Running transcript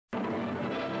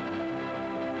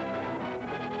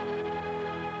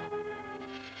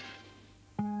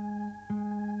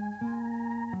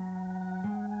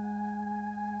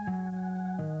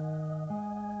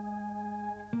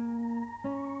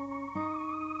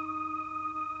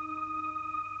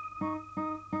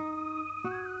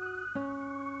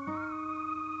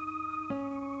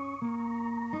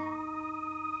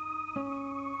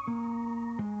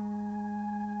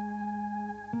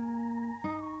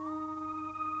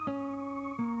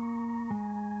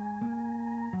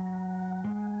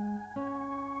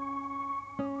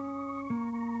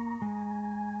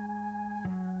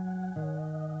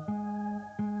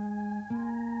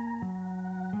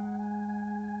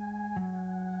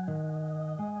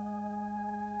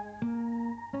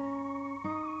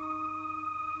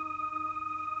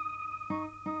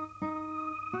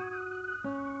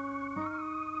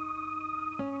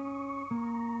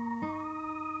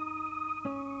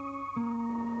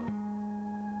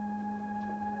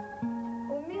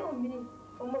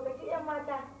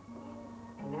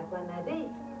kwana dai.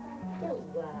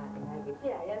 Yawwa, ina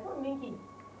gajiya ya son minki.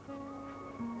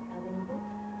 Ka gani ko?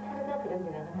 Har za ka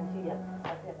dangana ka shirya a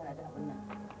sai kana da abin nan.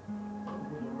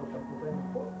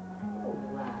 Ko?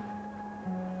 Yawwa.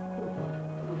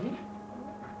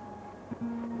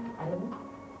 Adamu?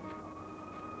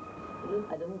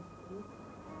 Adamu?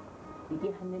 Rike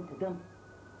hannunta gam.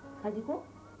 Ka ji ko?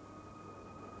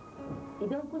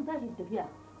 Idan kun tashi tafiya,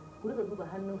 ku riƙa duba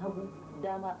hannun hagu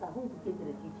dama kafin ku keta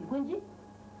da titi. Kun ji?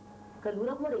 Ka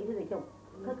lura kuma da ita da kyau.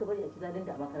 Kar ka bari a ci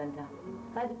zalunta a makaranta.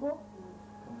 Ka ji ko?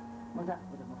 Maza,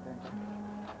 da makaranta.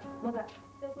 Maza,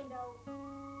 sai kun dawo.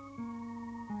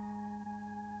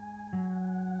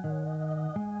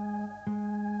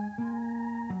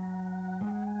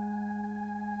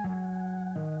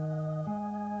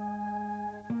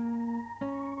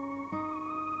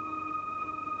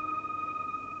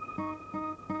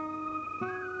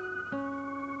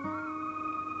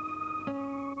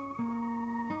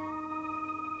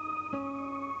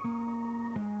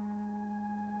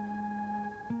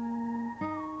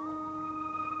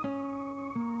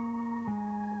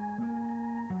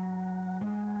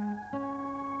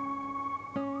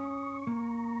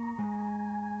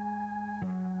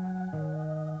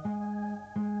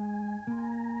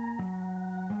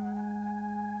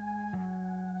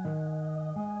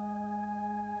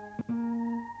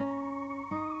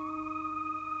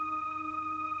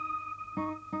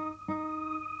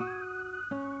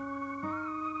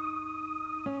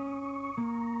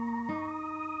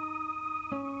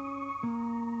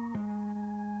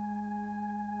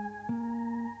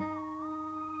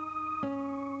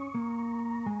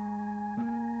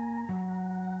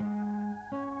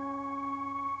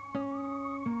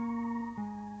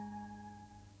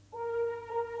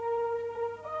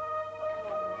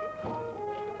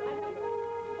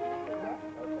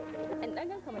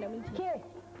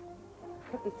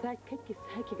 kake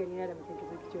sake gani na da mutum ki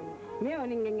zo ki ce wani me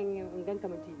wani gangan ganka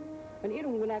mace wani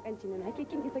irin wulakanci ne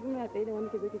hakikin ki saki muna tsaye da wani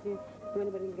ki zo ki ce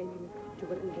wani barin gani ne to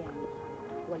bari in ga ni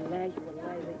wallahi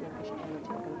zan iya kashe kan mace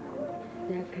kan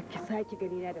da kake sake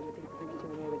gani na da mutum ki zo ki ce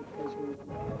wani bari ki kashe ni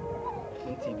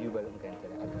minti biyu bari in ganta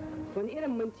da Allah wani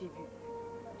irin minti biyu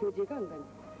to je kan gani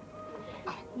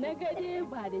na gade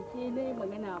ba da ke ne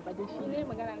magana ba da shi ne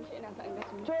magana shi ina sa an ga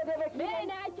to da ba me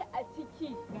na ki a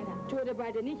ciki to da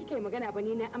ba da ni kike magana ba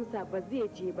ni na amsa ba zai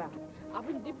je ba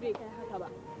abin duk bai kai haka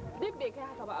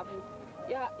ba abin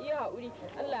ya haƙuri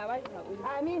Allah ya bashi haƙuri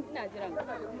amin ina jiran ka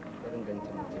barin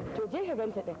ganta to je ka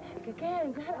ganta din ka kai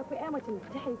yanzu har akwai ƴa mace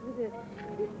ta haifu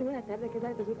da muna tare da kai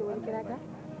za ta zo ta wani kira ka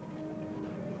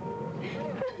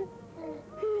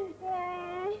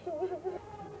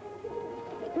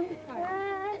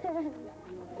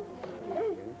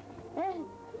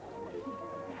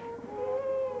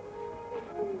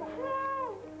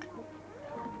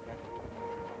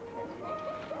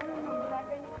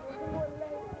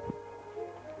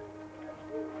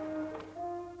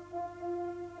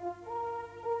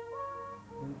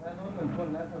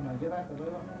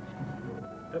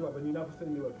ai baba ni na fi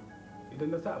son ne wato idan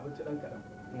na sa abinci dan kaɗan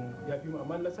ya fi mu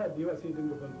amma na sa da yawa sai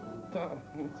dinga ban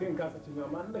sai in kasa cinye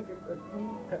amma na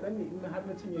kaɗan ne in har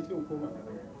na cinye sai in koma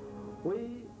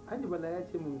wai Hajji Bala ya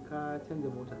ce mun ka canza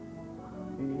mota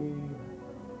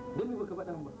don me baka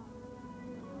faɗa ba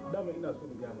dama ina so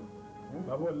in gaya ma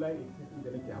babu wallahi existing da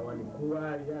nake hawa ne kowa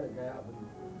ya riga ya abin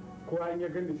kowa in ya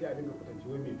gani sai a dinga kwatance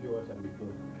wai mai fiye wata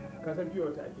ka san fiye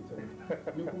wata ake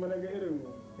canza ni kuma na ga irin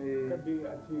kadai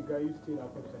a ce gayu su ce na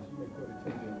kwatanta shi ne kawai da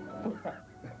canza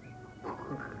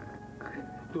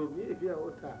to me ya fiye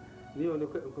wata ne wani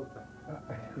kwaɗin kwamfa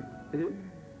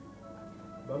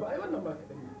baba ai wannan ba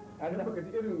kaɗan ne an baka ji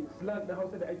irin slang na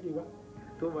Hausa da ake ba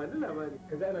to ba ni labari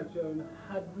kaza ana cewa wani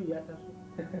hadri ya taso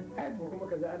ko kuma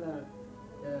kaza ana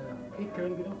kai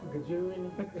karen gidan ku gajere ne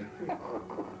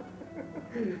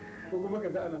ko kuma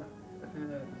kaza ana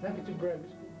zaki ci bread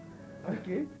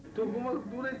okay to kuma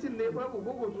turancin ne babu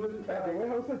gogo turancin ta wai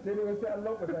Hausa ce ne sai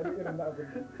Allah ka tare irin na abin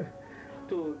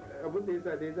to abin da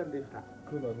yasa dai zan dai fita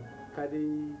ko ba ka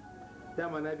dai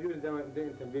dama na biyo da dama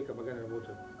in tambaye ka maganar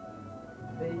motar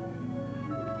dai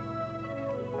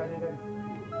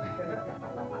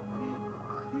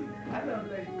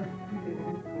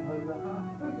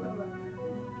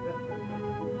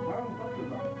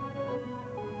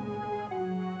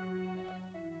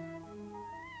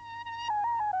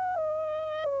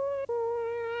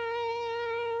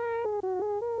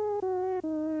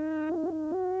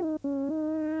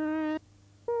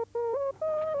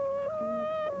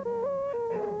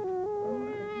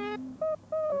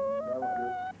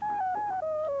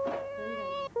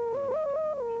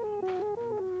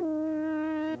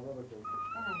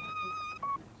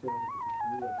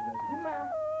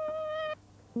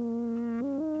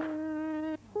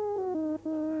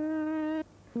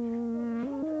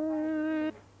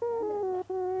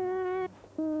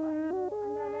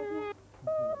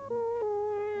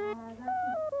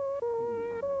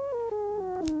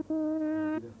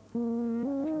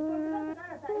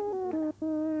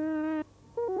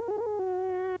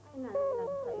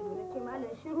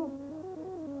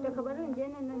ka bari in je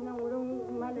nan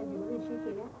wurin malam Jibril shi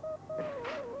kenan.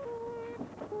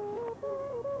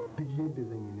 Duk yadda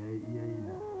zan yi na yi iyayi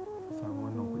na samu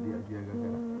wannan kuɗi a biya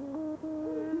gagara.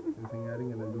 Sun san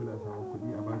yarinya nan dole a samu kuɗi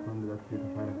a bata wanda za ta je ta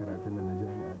fara karatun nan na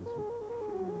jami'a da su.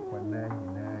 Wallahi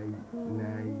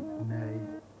na yi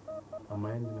amma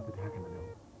yanda na fita haka na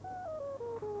dawo.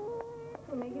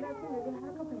 To mai gida tun da dai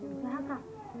har ka fahimci haka.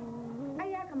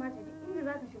 Ai ya kamata duk inda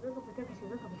za ka shiga ka fita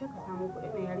ka samu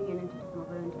kuɗin nan yarinya nan ta tafi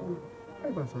makarantar nan.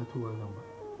 Ai ba satowa zan ba.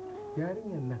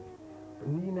 Yarinyar nan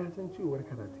ni na san cewar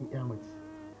karatun ya mace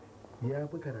ya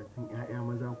fi karatun 'ya'ya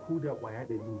maza ko da ƙwaya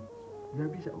ɗari ne ya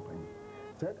fi shi amfani.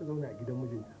 Za ta zauna a gidan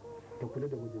mijinta ta kula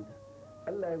da mijinta.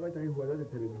 Allah ya bata haihuwa za ta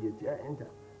tarbiyyaci 'ya'yanta.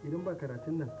 Idan ba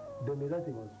karatun nan da me za ta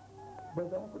yi masu? Ban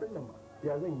samu kuɗin nan ba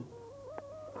ya zan yi?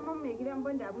 Amma mai gidan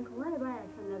banda abin kan wani baya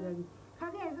son nazari.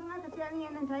 Kaga yanzu aka ce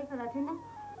yarinyar nan ta yi karatun nan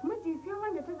miji sai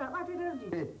wanda ta zaɓa ta darje.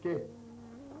 Ke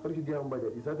karki gaya min ba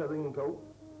daɗi sata zan yin kawo?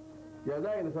 Ya za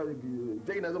a yi na sa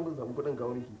ta ina zan samu kuɗin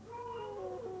kawo miki?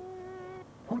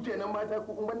 Ku kenan mata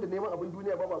ku in banda neman abin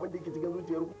duniya babu abin da yake cikin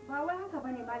zuciyar ku? Ba wai haka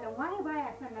bane malam waye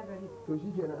baya son nazari. To shi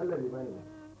kenan Allah bai bani ba.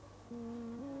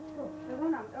 To ka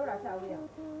zauna mu ɗaura ta a wuya.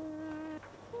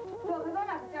 To ka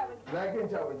zauna ka ci abinci. Za ki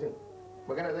ci abincin?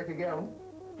 Magana za ka gaya mu?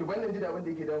 Ki ban nan ji da abin da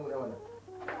yake damu na wannan.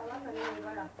 Wannan ne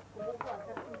bara ku ko a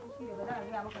sarkin fushi da ba za a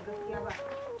gaya maka gaskiya ba.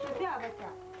 Sai a bata.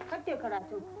 Kace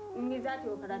karatu in ni za ta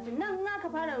yi karatu nan in aka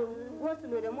fara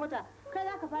gosulo da mota kai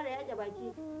za ka fara yaƙe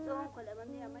baki tsohon kwalaban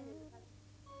miya mai da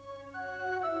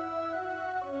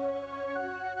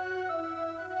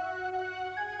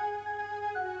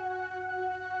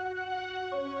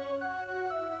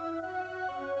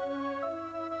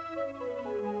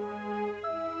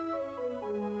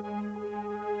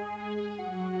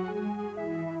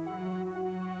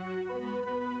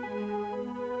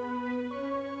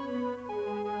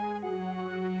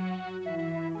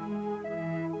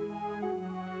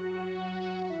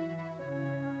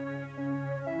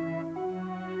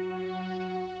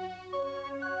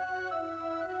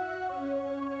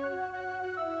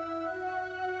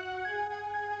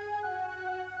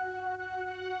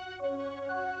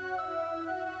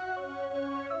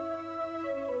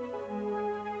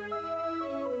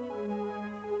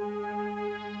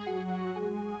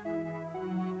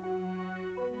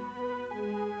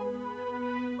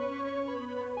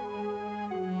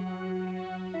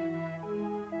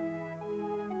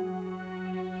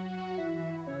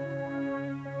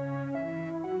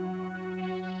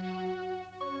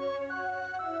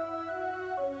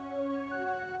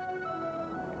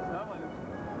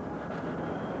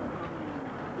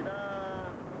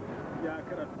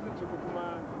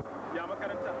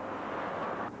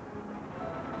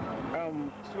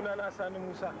sunana Sani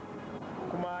Musa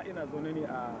kuma ina zaune ne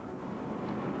a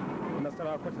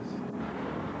Nasarawa Kwatas.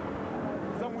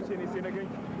 Zan wuce ne sai na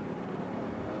ganki.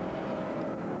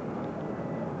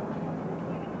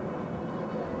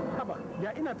 Haba,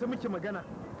 ya ina ta miki magana.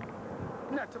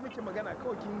 Ina ta miki magana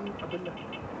kawai kin abin nan.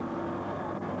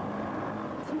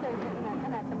 Tun da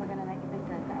kana ta magana na kidan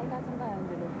ka ai ka san ba yawan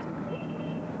da lokacin.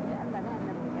 Da Allah na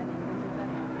annabi ya ne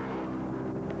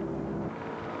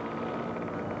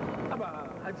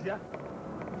Ajiya,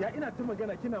 ya ina ta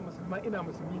magana kina musulma ina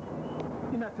musulmi.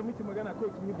 Ina ta miki magana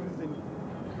kawai kin yi birzani.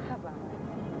 Haba.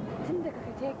 Tun da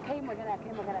kaka ce kai magana ba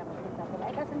kun ta ba.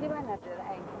 Ai ka san dai ba na da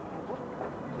ra'ayin ko.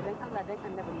 Dan Allah dan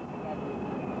annabi ne ya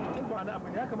yi. In ba na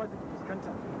abin ya kamata ki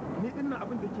fuskanta. Ni dinnan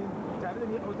abin da ke tare da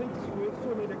ni a wajen ki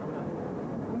so ne da kauna.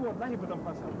 Kuma wallahi ba zan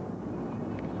fasa ba.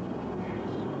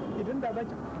 Idan da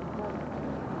zaki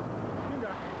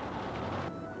kinga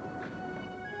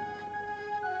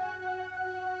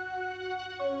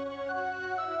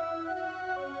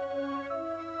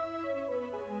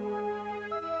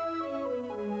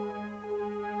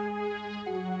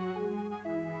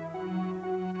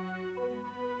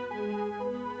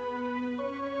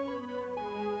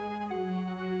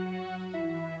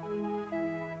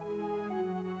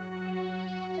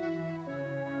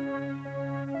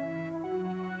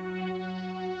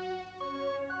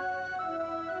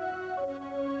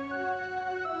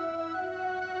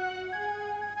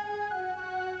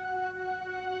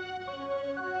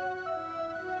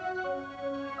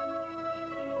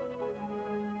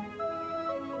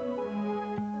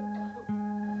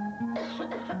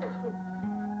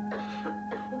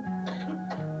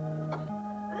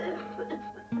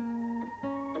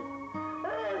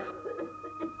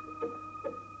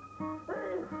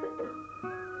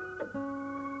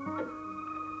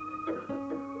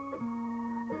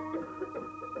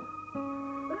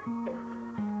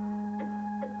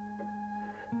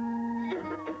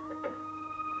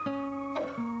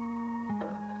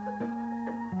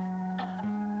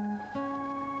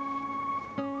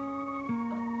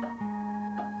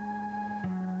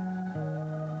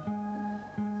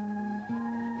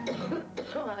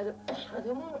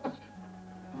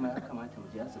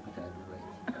je asibiti a duba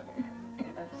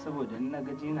ki saboda in na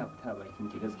gaji yana fita bakin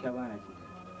ki gaskiya ba na jin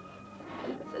daɗi.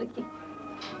 Allah sarki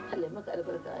Allah ya maka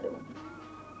albarka Adamu.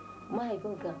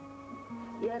 Mahaifinka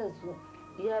ya rasu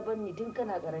ya bar ni tun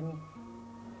kana karami.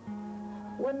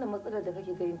 Wannan matsalar da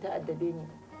kake ganin ta addabe ni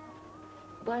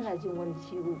ba na jin wani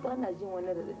ciwo ba na jin wani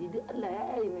raɗaɗi duk Allah ya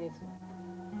yaye mini su.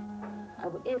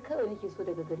 Abu ɗaya kawai nake so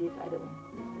daga gare ka Adamu,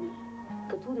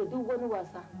 ka tura duk wani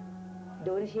wasa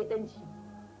da wani shaidanci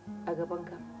a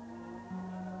gabanka,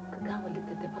 ka kama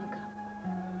littattafanka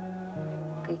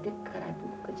kai ta karatu,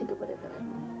 ka ci gaba da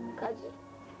karatu, kaji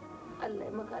Allah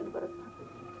ya maka albarka.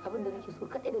 Abinda nake so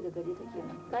kaɗai daga gare ka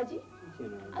kenan, kaji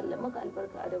Allah maka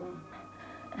albarka Adamu.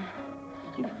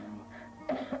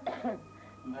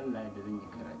 Allah da zan yi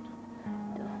karatu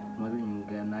kuma zan yi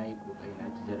ga na yi kokari na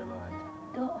ci jarabawa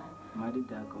ta amma duk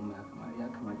da haka kuma ya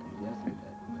kamata mu ya sai da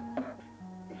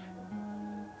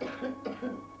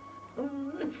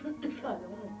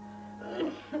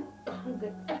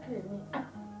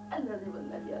Allah zai ban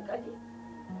lafiya kaji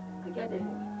ka kyada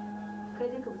ni kai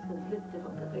dai ka fuskanci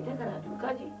littattafan ka kai ta karatu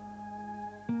kaji.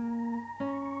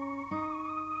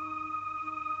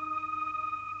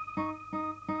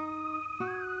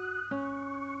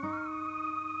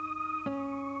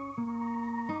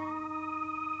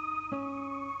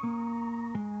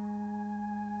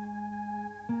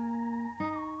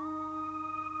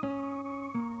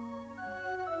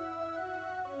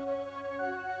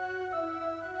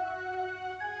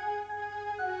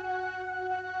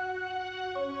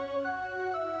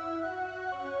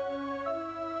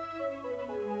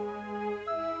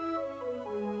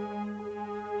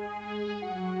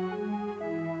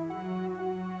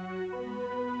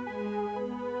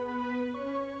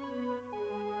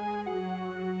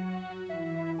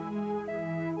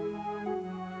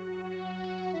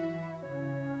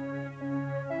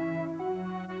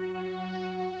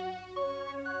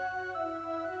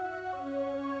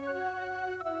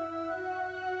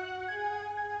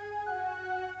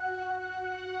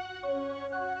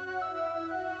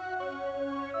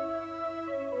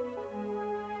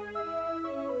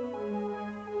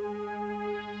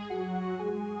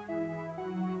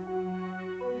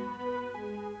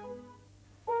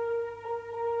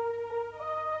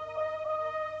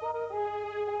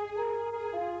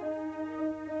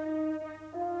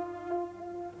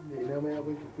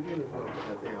 kuɗi ne kuma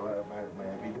ta tsayawa a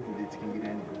mayafi duk da cikin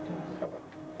gida ne haba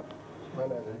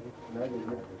mana da na gaji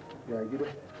ya gida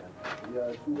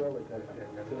ya su ba ta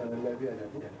suna nan lafiya da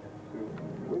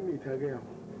Ummi ta gaya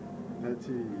mu ta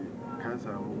ce ka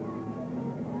samu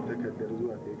takardar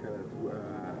zuwa kai karatu a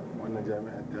wannan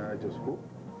jami'ar ta Josko?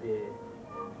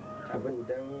 Abin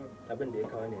da ya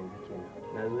kawo ne yanzu kenan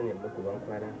na zo ne muku ban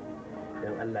kwana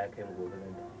don Allah ya kai mu gobe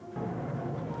nan.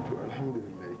 To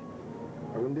alhamdulillah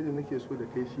abin da nake so da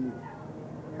kai shi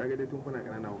kaga dai tun kuna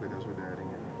kanana kuka taso da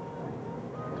yarinya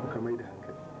to ka mai da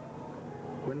hankali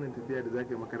wannan tafiya da zaka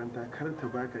yi makaranta kar ta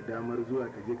baka damar zuwa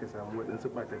ka je ka samu waɗansu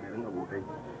ɓata garin abokai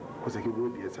ku saki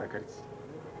gobe ya sakarci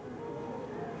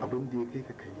abin da ya kai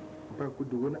ka kai ba ku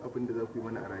da wani abin da za ku yi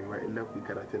mana a rayuwa illa ku yi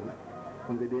karatun nan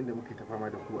kun ga da yadda muka ta fama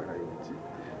da ku a rayuwance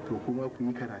to kuma ku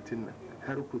yi karatun nan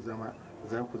har ku zama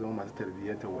za ku zama masu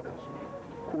tarbiyyantar waɗansu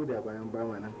ko da bayan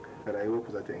bama nan rayuwar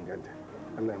ku za ta inganta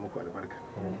Allah ya muku albarka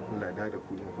Allah ya da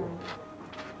ku ne ku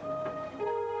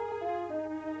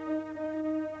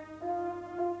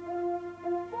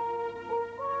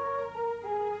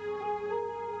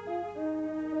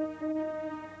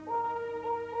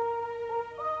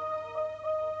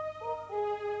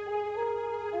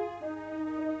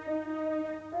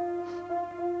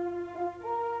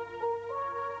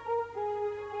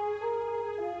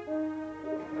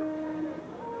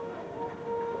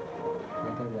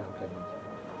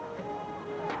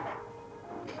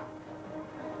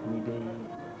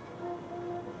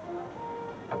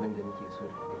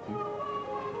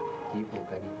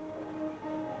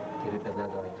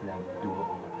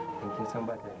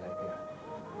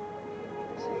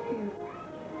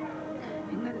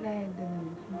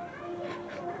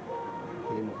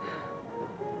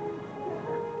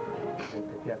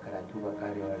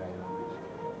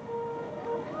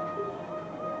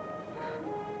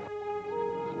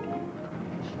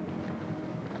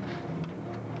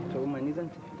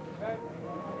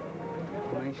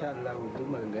insha Allah duk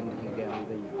maganganun da gaya mu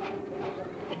zai yi.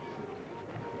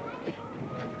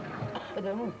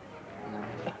 Adamu,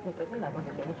 ka tuna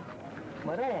maka da mutu.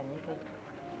 Maraya ne kai.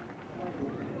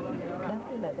 Dan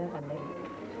Allah dan Annabi.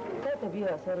 Kai ka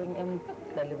biya sauran 'yan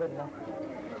ɗaliban nan.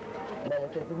 Daga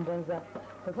taifin banza,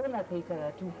 ka zauna kai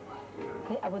karatu.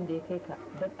 Kai abin da ya kai ka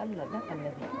dan Allah dan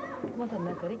Annabi. Kuma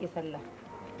sannan ka rike sallah.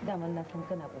 Daman na san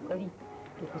kana kokari.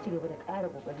 to ka ci gaba da ƙara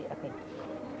kokari a kai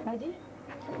haji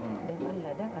dan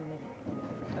Allah dan annabi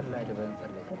Allah da bayan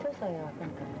tsalle ka tausaya wa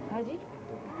kanka haji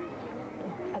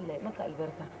Allah ya maka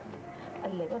albarka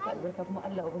Allah ya baka albarka kuma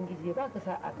Allah ubangiji ya baka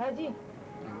sa'a kaji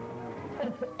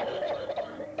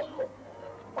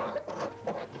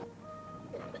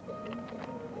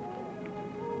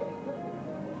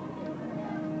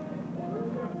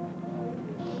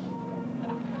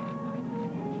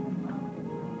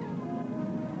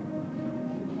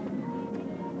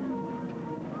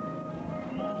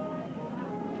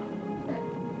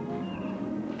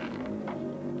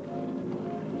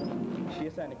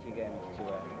yasa nake gaya miki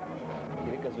cewa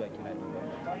ki rika zuwa kina duba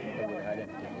saboda halin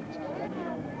da take ciki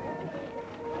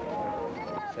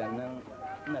sannan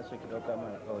ina so ki dauka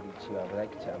mana alƙawari cewa ba za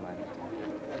ki ci amana ta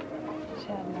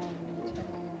insha Allah insha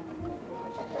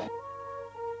Allah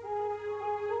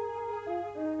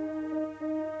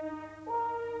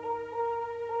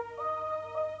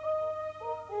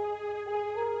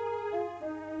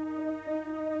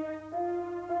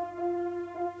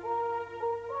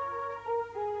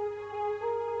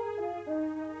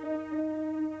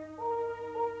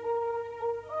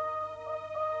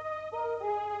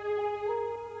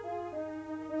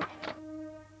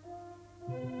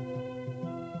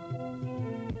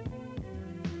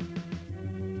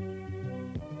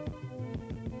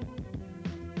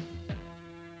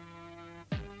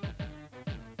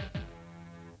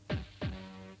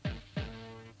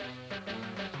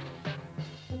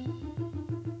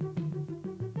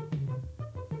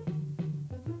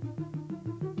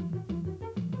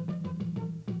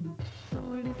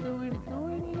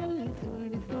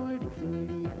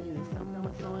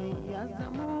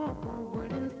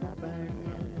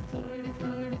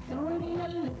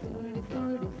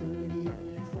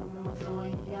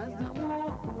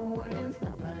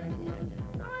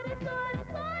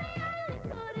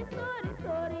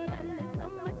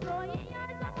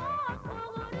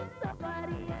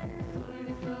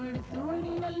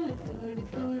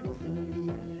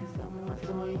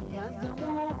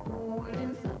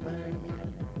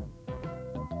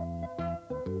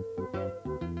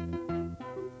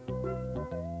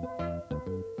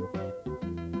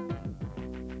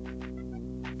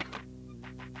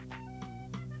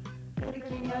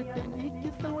da ni ki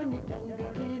so ni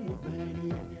dangare ni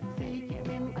bari sai ki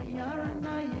min a yara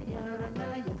na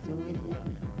ya soyayya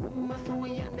kuma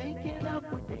soyayya dai kira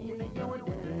ku dai na yau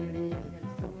da rare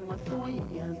san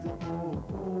masoyiya zamo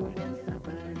wurin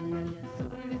sabariya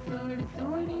sori sori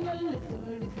sori yalla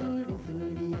sori sori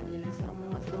sori yalla san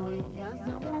masoyiya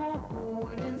zamo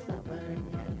wurin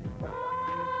sabariya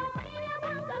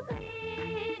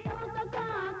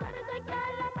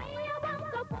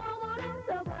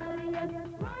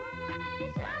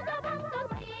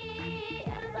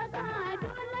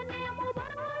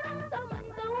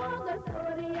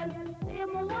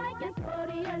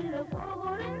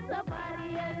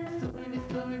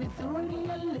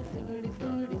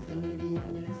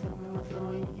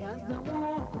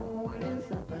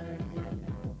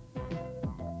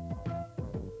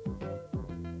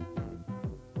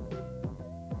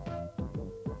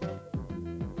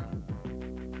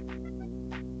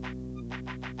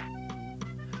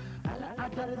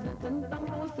zaton dan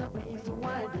Hausa bai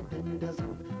zuwa da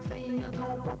dandazo sai ya zo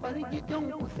kofar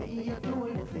gidanku sai ya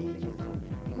dole sai ki zo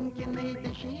in ki nai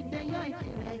da shi da yaki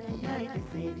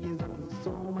sai ki zo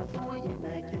so masoyi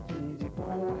na ki kin ji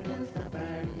wurin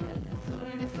sabariya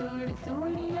sori sori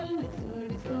sori yalla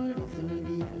sori sori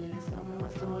sori yalla san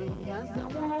masoyi ya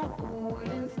zamo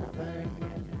wurin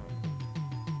sabariya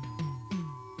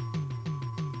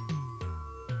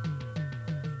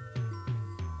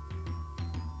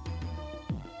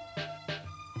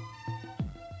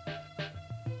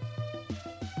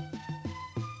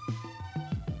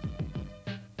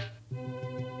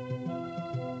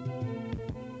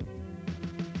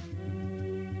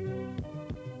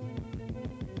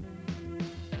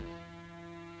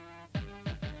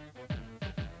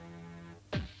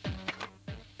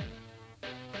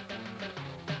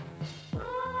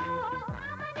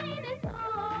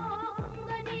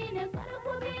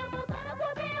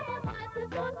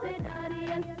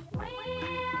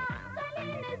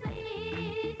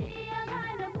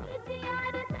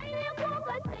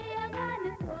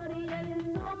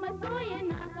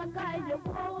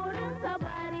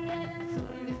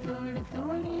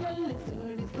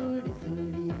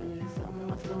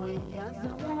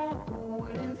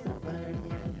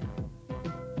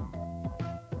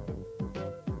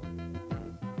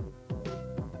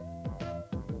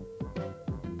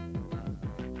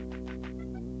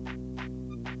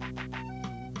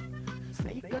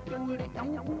tura yan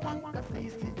uwanka sai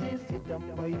su je su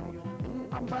tambayo in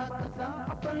amma kaza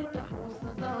a bar ta Hausa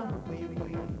za mu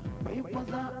kwaikwayo bai fa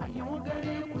za a yi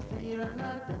gare ku sai rana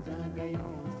ta zagayo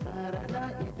sarara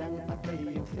idan aka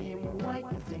yi sai mu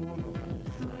wake sai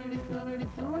suri suri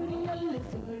suri yalle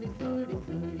suri suri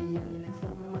suri yalle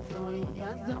san masoyi ya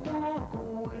zama ko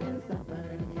wurin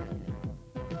safari yalle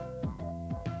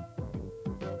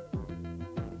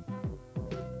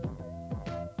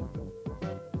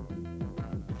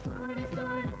suri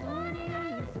suri suri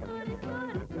yalle suri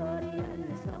suri suri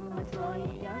yalle san masoyi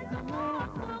ya zama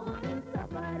ko wurin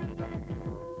safari yalle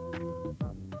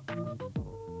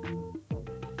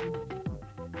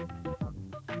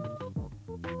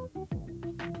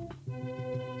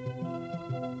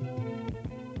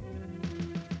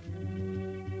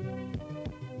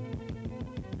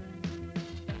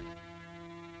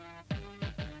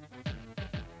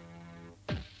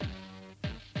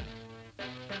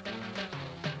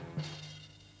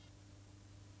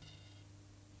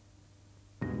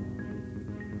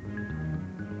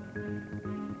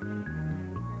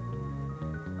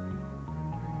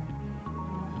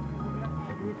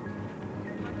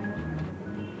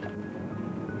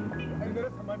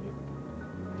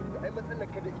ai matsalar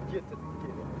ka da igiyar ta tsinke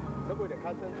ne saboda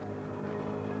ka san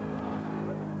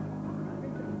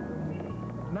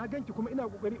na ganki kuma ina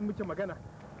kokari in muke magana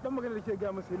dan magana da ke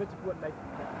ga masa na tafi wallahi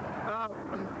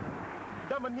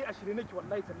daman ni a shirye nake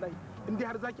wallahi tallahi in dai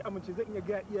har zaki amince zan iya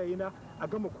ga iyayena a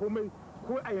gama komai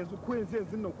ko a yanzu ko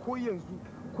yanzu nan ko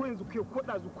yanzu ko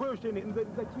dazu ko yaushe ne in zan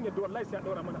kin yadda wallahi sai a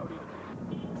daura mana aure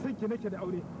sai ki nake da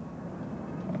aure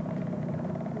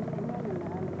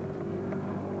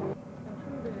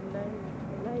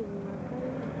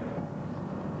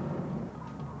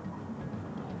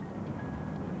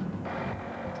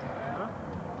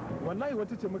wallahi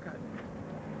wata ce muka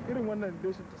irin wannan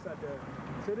leshin ta sa da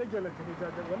sai dai gyalanta ne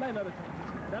jajar wallahi na da ta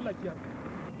da lafiya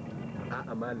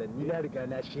a'a malam ni na riga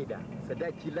na shaida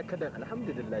sadaki lakadan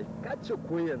alhamdulillah ka ce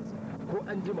ko yanzu ko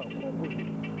an jima ko gobe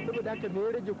saboda haka me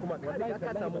ya rage kuma ka riga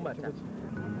ka samu mata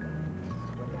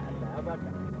wallahi Allah ya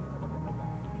baka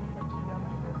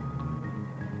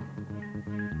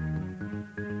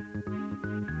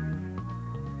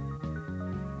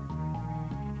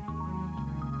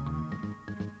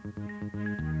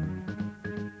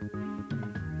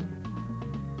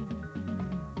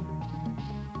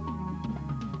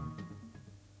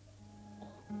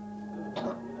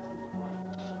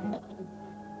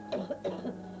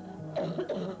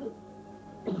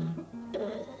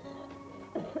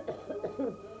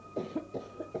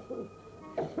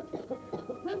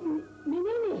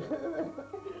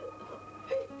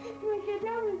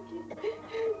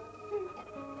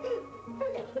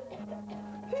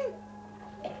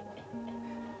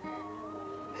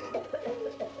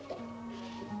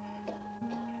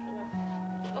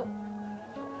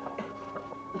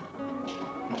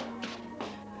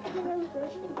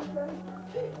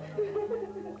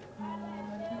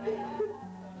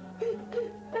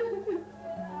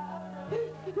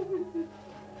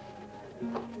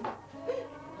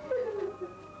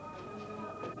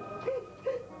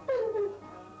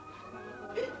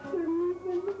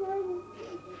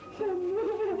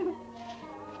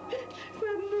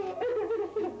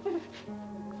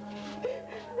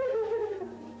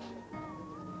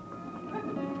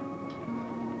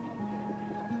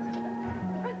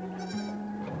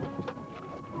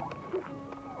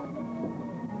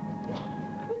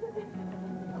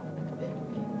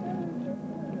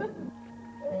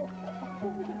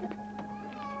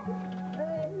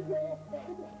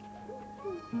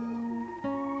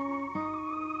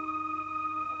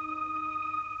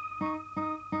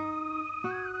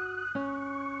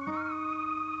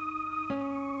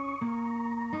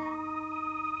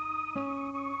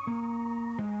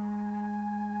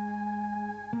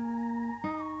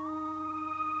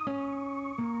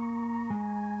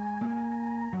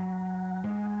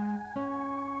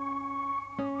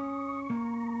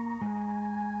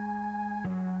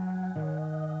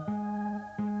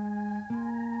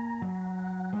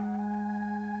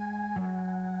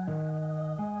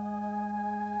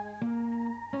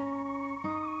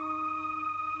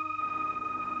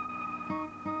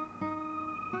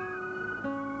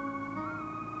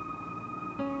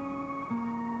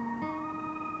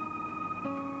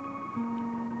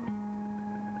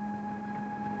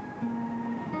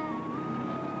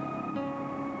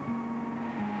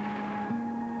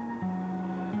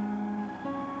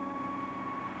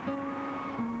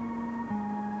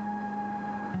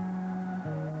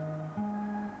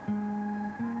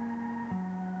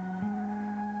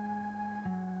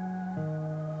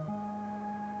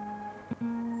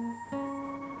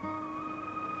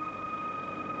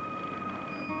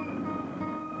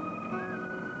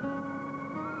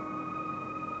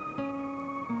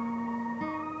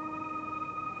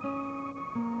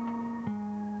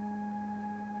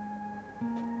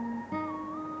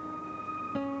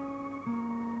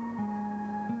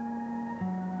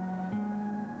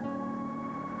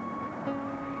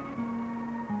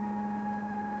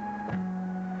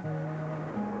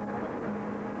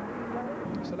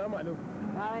Assalamu alaikum.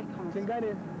 Wa alaikum. Kin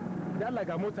gane? Da Allah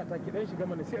ga mota ta ki dan shiga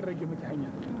mana sai in rage miki hanya.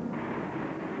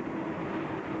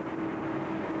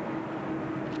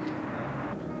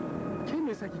 Ke me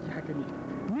yasa kike haka ne?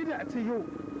 Ni da a ce yau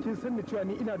kin san da cewa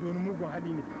ni ina da wani mugun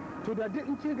hali ne. To da duk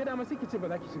in kin ga dama sai ki ce ba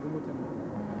za ki shiga motar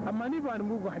nan. Amma ni ba wani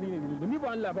mugun hali ne ni ba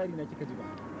wani labari na kika ji ba.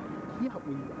 Ki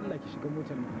haƙuri da Allah ki shiga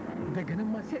motar nan. Daga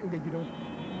nan ma sai in ga gidanku.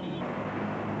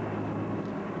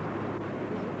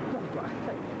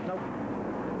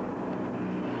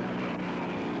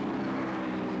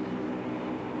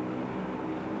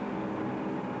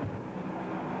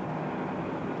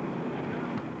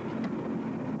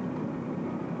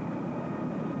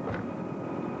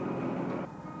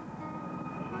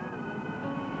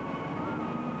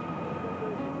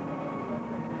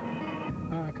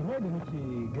 kamar da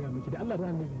nake gaya miki da Allah da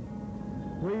annabi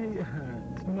wai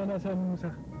sunana Sani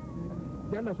Musa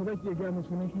da Allah ko za ki iya gaya min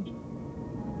sunan ki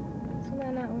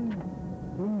Sunana Ummi.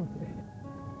 Ummi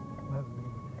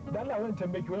da Allah wani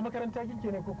tambaye ki wai makaranta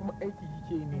kike ne ko kuma aiki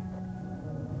kike yi ne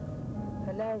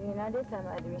Wallahi na dai samu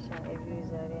admission a biyu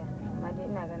Zaria amma dai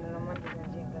ina ganin ramar da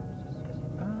zan je ga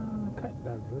kai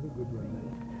da very good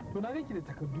wallahi to na ganki da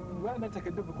takardu na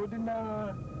takardu ko din na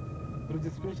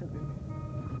registration din ne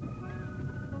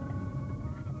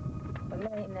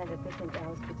wallahi ina da patient a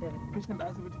hospital. Patient a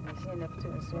asibiti? Shi ne na fito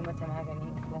in so mata magani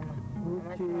in koma.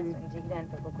 Amma tana son je gidan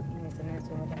ɗauko kuɗi ne sannan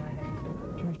so mata magani.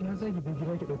 To shi ya zagi bai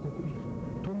gida ki ɗauko kuɗi.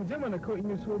 To mu je mana kawai in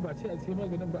ya so ba sai a sai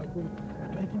maganin ba a koma.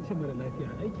 Aikin ce mara lafiya.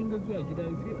 Aikin ga zuwa gida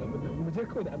sai abin nan. Mu je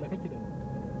kawai da Allah kake da mu.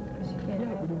 Ya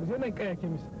haƙuri mu je nan kaya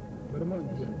kemis. Bari mu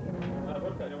je. A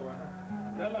barka da wa.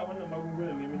 Da Allah wannan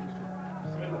magungunan ne miki so.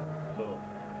 Bismillah. So.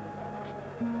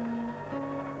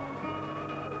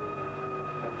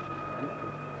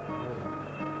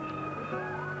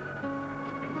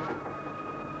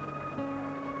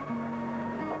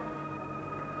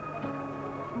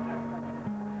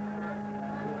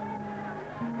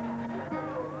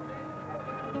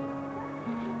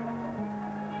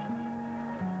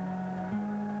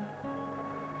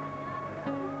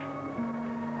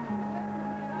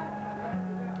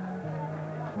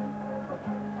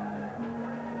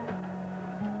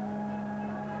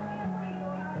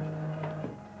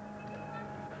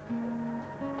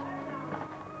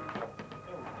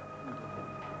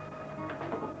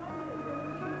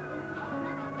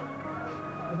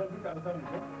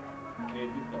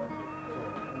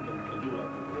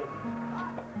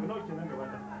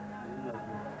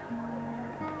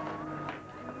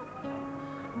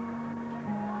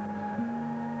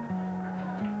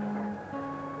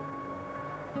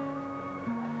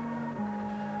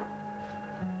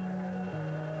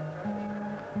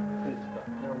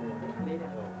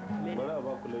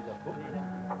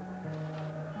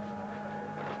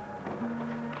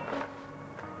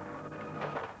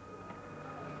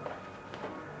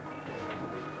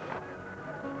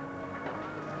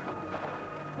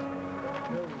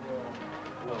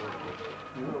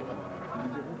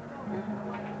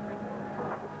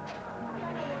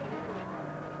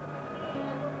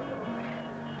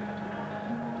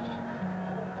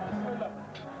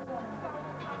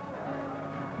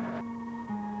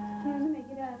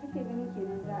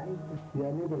 ya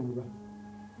ne ban yi ba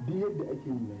duk yadda ake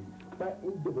yi na yi ba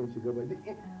inda ban shiga ba duk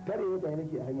tare yadda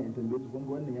nake a hanya in tambaye su kun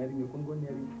ga wannan yarinya kun ga wannan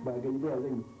yarinya ba gani ba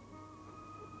zan yi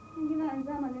in gina an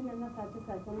zamanin nan na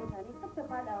sace-sacen mutane kar ta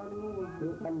fada wani mugun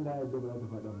hannu Allah ya ba za ta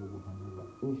fada mugun hannu ba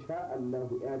insha Allah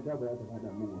ƴata ba za ta fada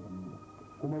mugun hannu ba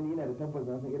kuma ni ina da tabbas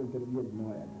na san irin tarbiyyar da na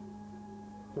waya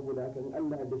saboda haka in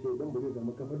Allah ya da shaidan ba zai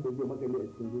zama kafar da zai makale a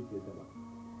cikin zuciyarsa ba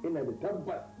ina da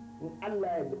tabbas in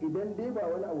Allah ya idan dai ba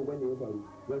wani abu bane ya faru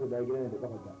za ta dawo gidan da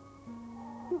kafarta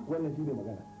wannan shi ne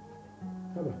magana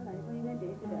haba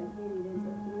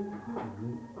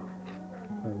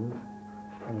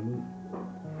amin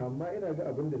amma ina ga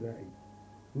abin da za a yi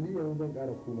ni yanzu zan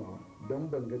ƙara komawa don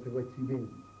ban ga ta bacci ba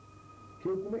yanzu ke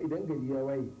kuma idan gari ya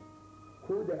waye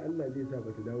ko da Allah zai sa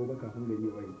ba ta dawo ba kafin gari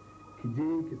ya waye ki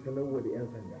je ki sanarwa da 'yan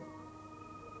sanda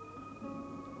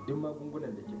duk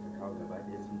magungunan da kika kawo gaba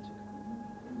ɗaya sun cika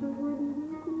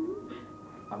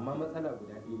amma matsala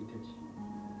guda ɗaya ita ce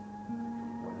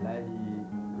wallahi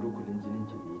rukunin jinin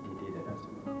ki bai daidai da nasu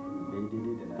bai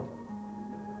daidai da nata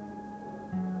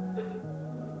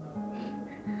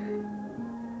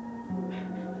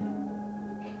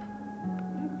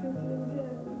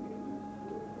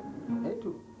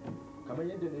to kamar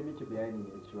yadda na miki bayani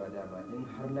ne cewa dama in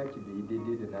har naki bai yi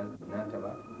daidai da nata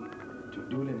ba to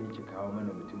dole ne ki kawo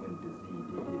mana mutumin da zai yi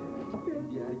daidai da nata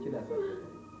in har kina sa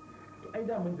to ai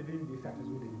da mun dalilin da yasa ta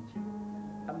zo da ni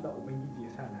Allah ubangiji ya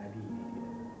sa na daidai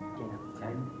kenan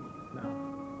sani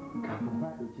na'am kafin ba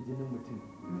ɗauki jinin mutum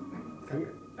sai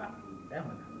ɗaya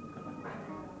mana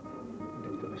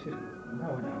Dr. Bashir ba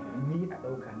wani abu ni a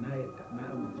ɗauka na yadda na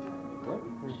amince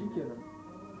to shi kenan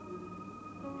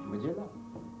mu je ba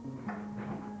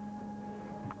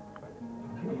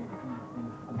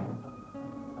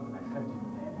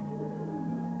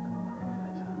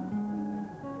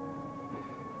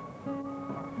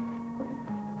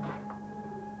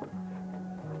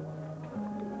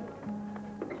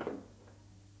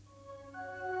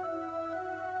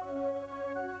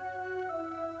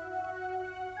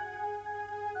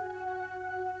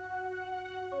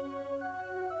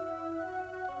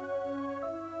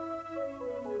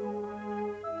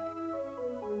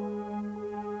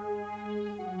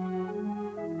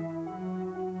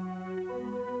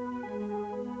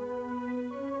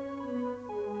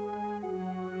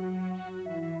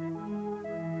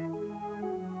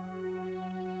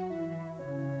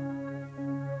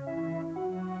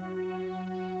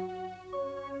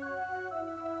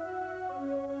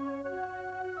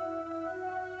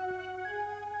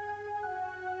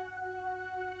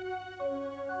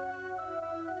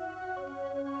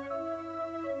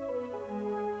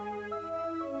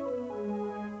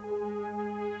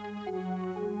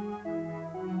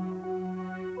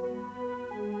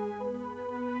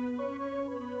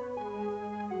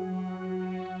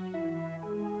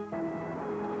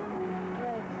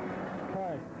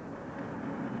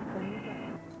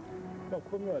ba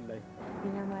komai wallahi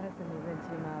ina ma rasa me zan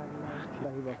ce ma wallahi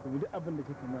wallahi ba komai duk abin da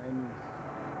kake ma ainihin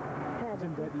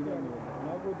jin daɗi na ne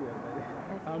na gode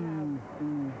wallahi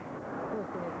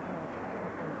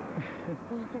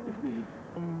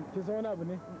kin san wani abu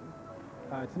ne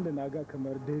a tun da na ga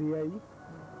kamar dare yayi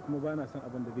kuma ba na son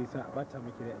abin da zai sa a bata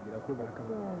miki rai a gida ko ba haka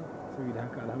ba saboda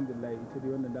haka alhamdulillah ita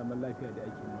dai wannan damar lafiya da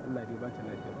ake yi Allah dai ba ta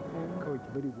lafiya kawai ki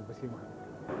bari gobe sai mu haɗu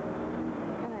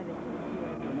kana da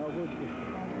kirki na gode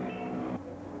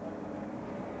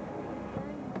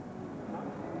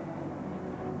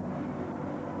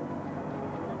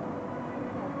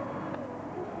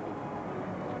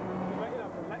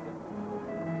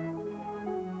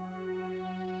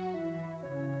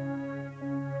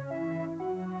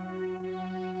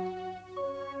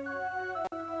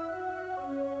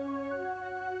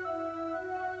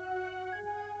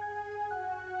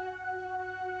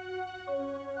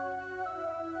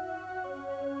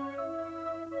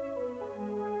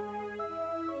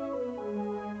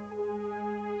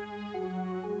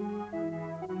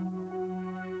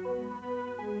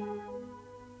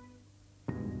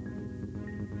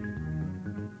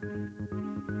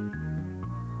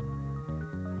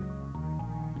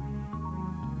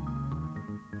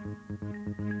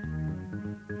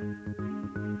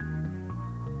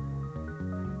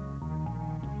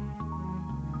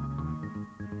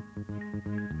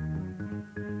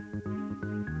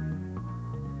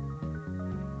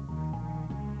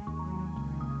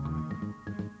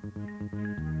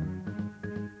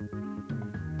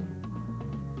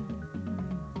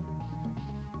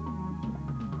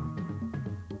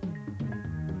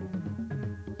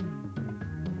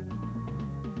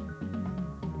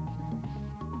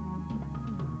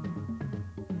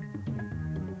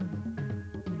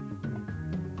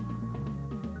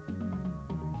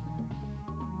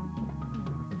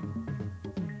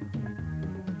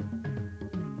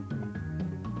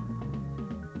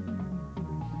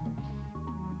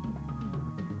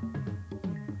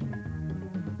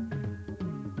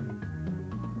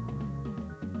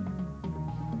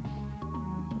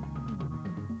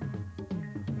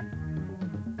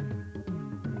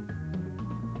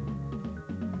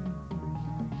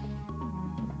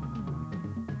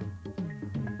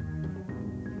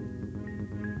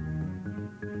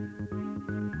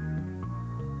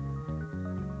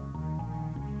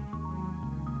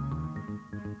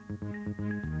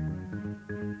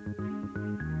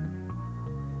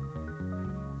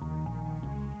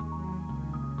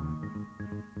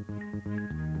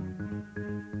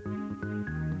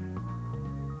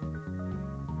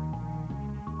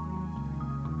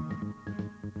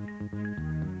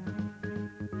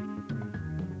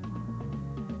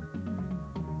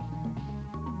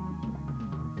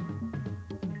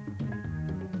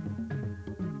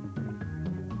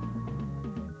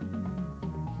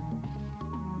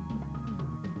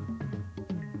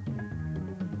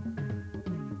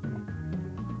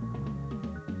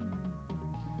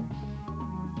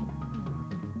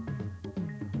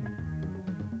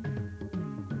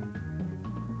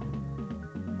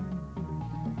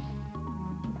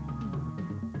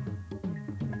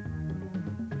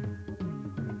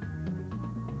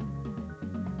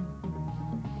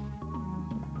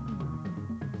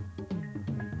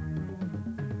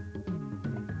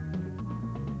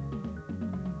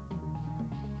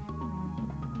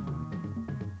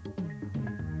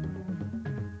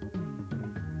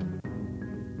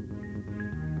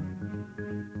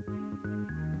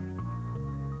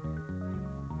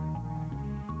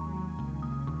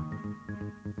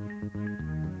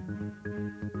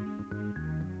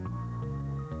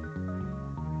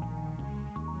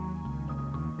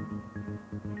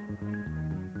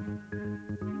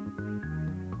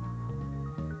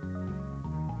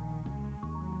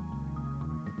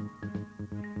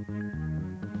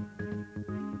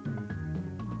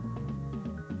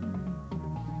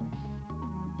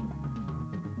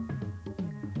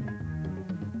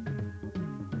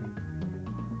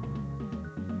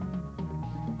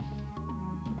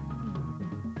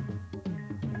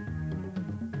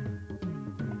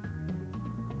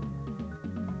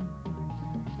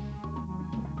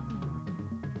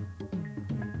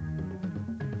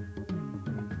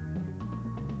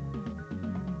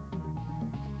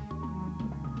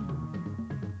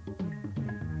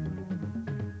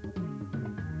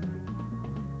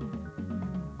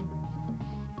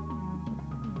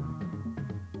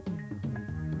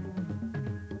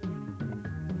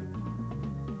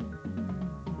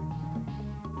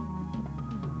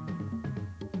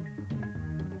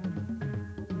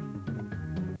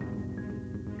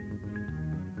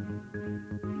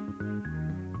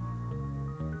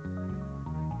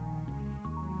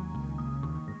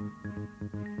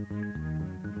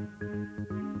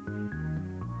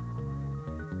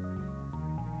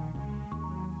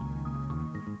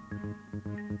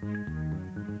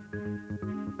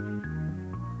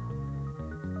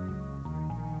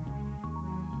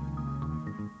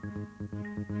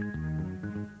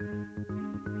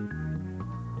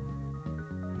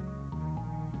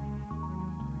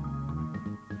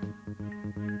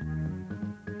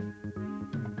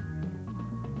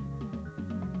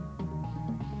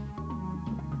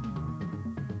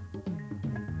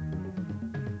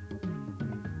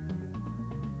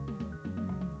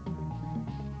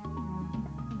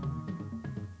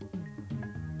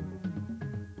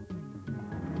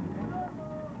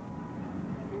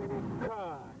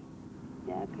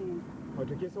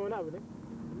wato ke san wani abu ne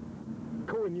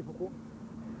kawai ni fa ko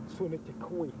so nake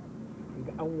kawai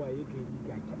ga an waye gari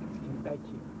ga ki a cikin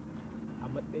ɗaki a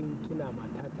matsayin kina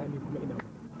matata ne kuma ina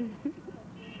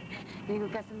ne ko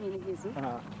kasan me nake so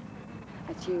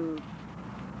a ce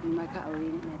ni ma ka aure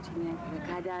ni ina cikin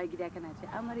ka dawo gida kana ce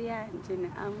amarya in ce ni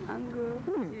ango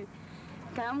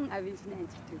ka mun abinci na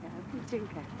ci to ga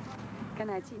abincinka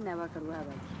kana ci ina baka ruwa a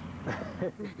baki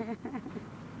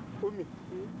Ummi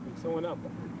san wani abu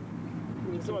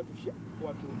in san wato shi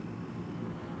wato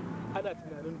ana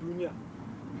tunanin duniya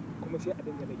kuma sai a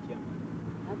dinga lakiya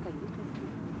haka ne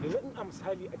yanzu in a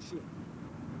misali a ce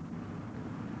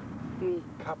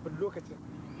kafin lokacin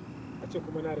a ce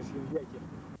kuma na rasu yanzu ake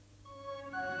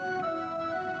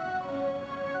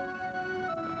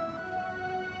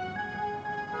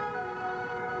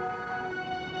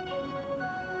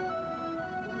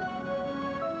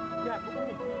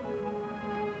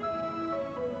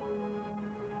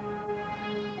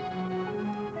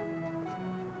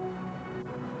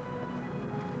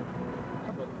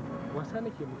wasa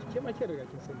nake miki ke ma ke riga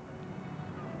kin sani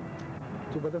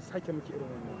to ba zan sake miki irin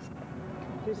wannan wasa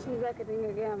to shi za ka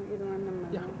dinga gaya mu irin wannan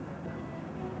magana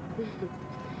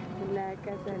Allah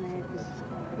ka sana ya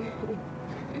fi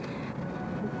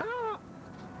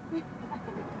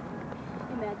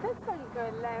ina ta san ka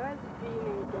wallahi wasu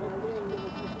ne da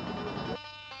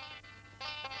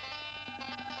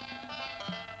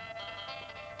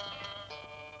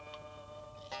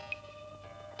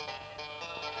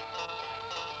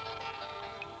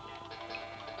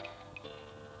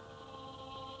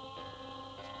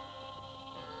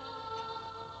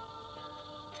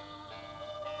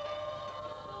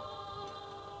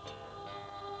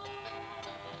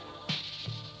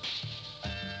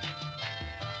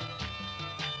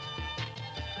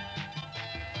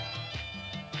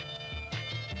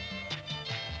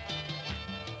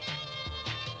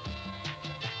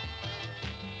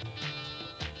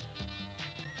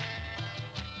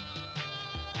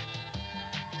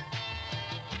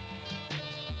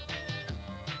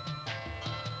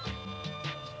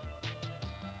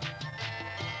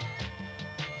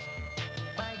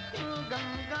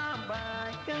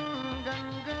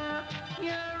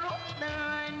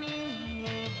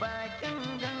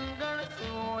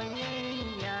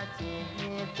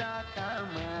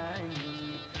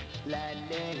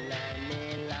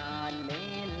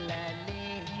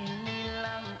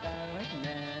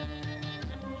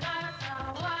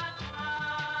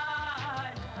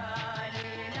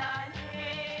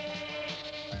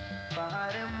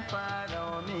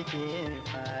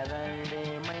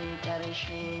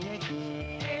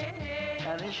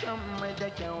Karshen mu da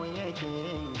kyau yake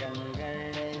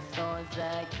gangar so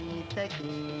zaki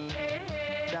take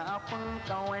zafin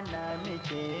kawana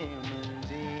muke mun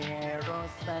zero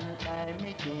santa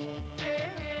muke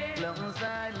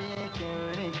lamza muke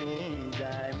rike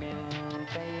zamin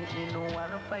kai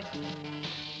inuwar fage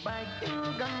bakin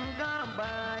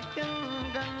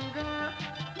ganga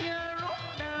ya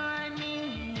roɗa ni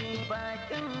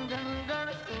bakin gangar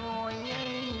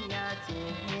soyayya ce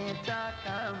ta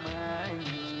kama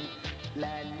ni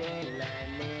lale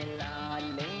lale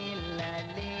lale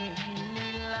lale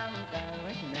nilan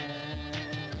kawana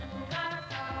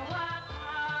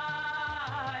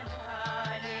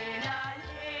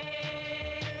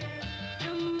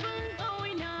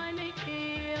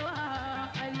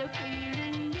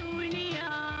alkhairin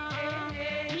duniya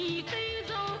ni kai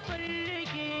zo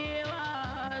farrage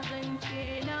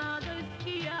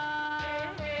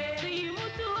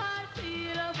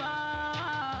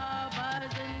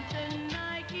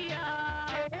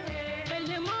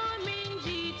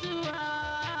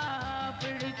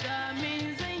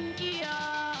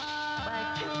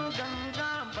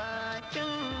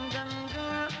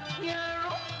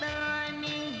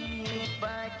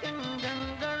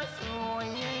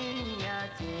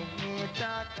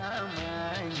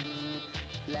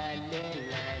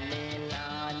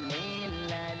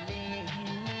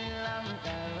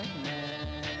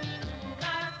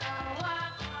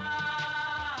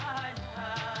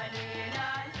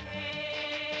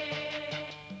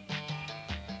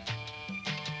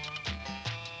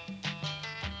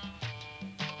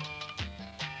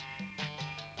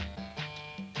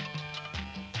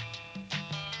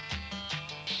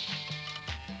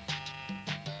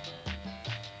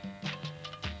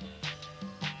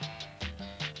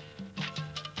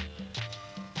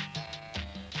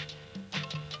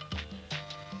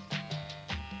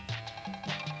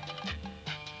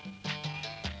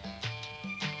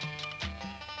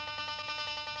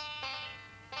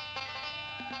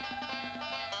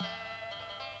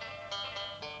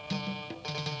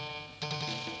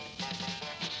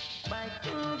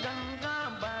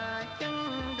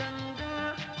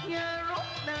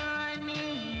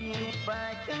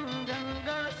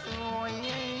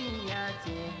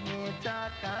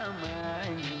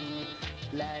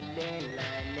lale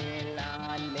lale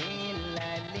lale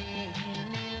lale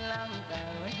nilang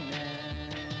karena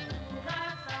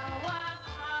kasawa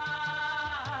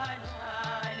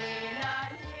lale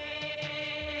lale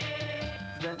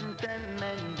zantan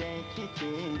nan da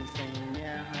kike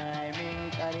sanya hamin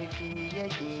karfi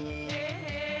yake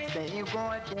sai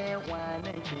godewa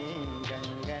nake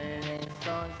gangar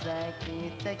so zaki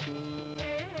take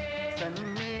san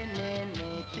menene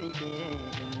kike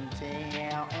in ce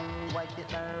ya unwa ki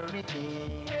dan rike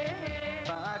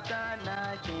fata na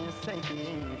ki sake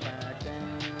fatan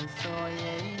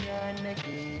soyayya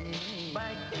nake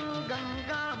bakin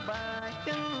ganga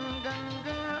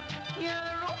ya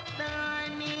ruɗa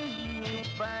ni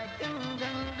bakin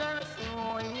gangar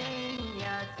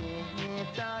soyayya ce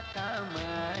ta kama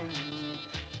ni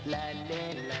lale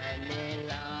lale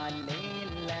lale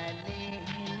lale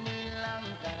nilang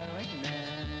karena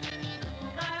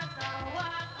kasawa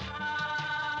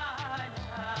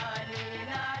lale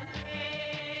lale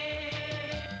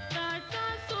ta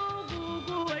taso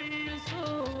guguwar so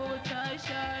ta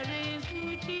share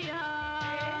zuciya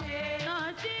ta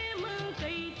ce mun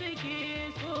kai take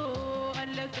so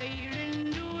alkhairin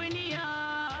duniya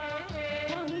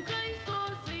mun kai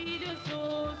sosai da so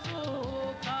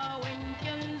ka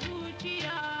wanken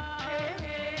zuciya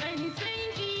kan san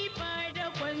jifa da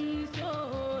kwanso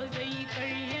zai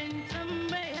karyan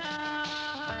tambaya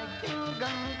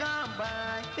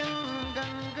bakin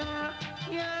ganga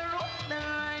ya ruɗa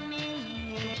ni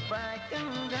bakin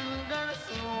gangar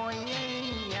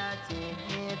soyayya ce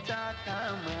ta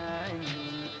kama ni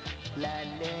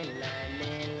lale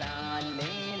lale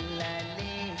lale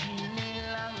lale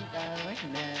nilang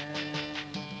karena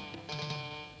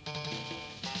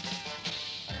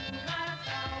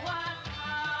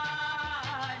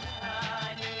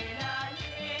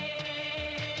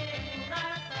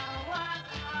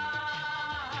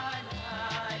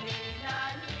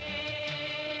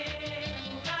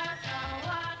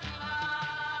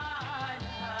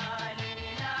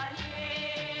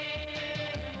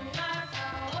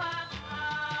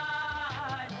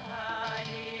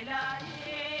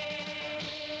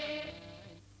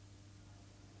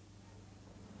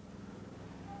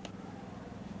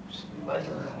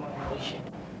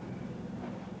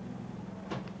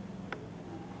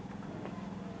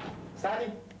Sani.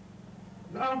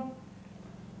 Na'am.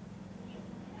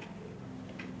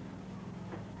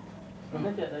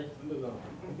 Nake da shi.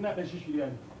 Ina da shi shirya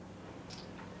ne.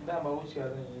 Dama wuciya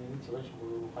zan yi ci bashi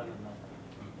guru kwanan nan.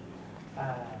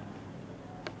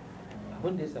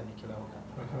 Abin da ya sami kira waka.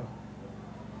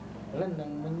 Ran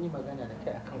nan mun yi magana da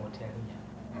kai akan wata yarinya.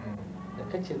 Da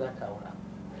kace za ka aura.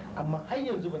 Amma har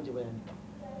yanzu ban ji bayani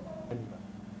ba.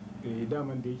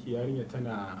 Daman da yake yarinya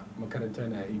tana makaranta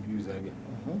na biyu zabe.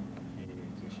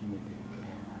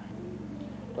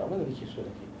 To abin da nake so da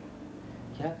kai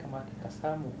ya kamata ka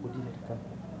samu kudi da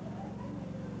kanku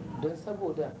don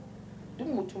saboda duk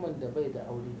mutumin da bai da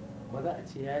aure ba za a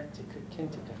ce ya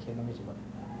cikakken namiji ba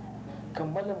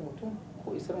kammalan mutum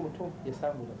ko isar mutum ya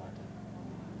samu da mata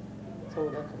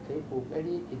saboda ka kai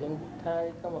kokari idan ta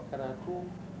yi gama karatu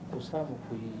ku samu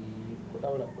ku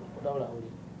daura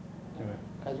aure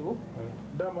ka ji ko?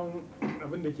 Daman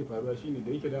abin da ke faruwa shine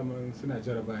da yake daman suna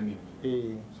jaraba ne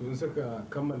su in suka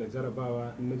kammala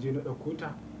jarabawa in na je na ɗauko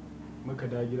ta maka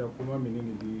da gida kuma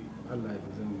menene dai Allah ya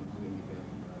zan yi bayani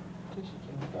to shi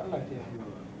kenan to Allah ya yi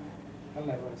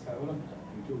Allah ya ba sa wurin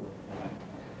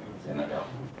sai na da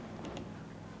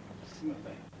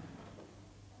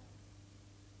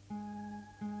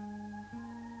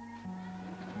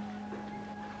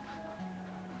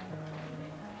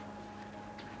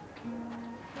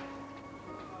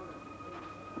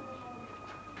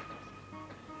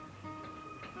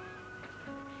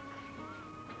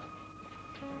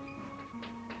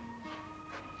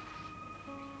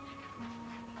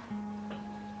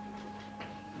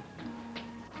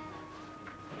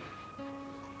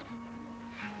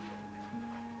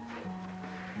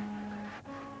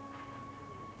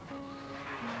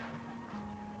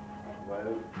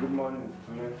Good morning,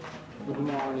 students. Good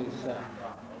morning, sir.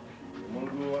 Mun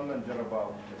zo wannan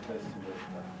jarabawa da first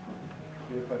semester.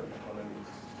 Paper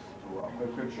economics. To akwai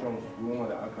questions 10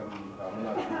 da aka rubuta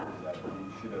muna so ku zaɓi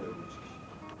 6 daga ciki.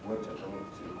 Wacce ta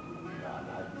wuce ku da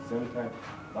at the same time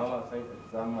ba ma san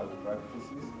exam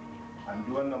malpractices. And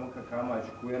duk wanda muka kama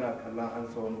shi ko yana kallon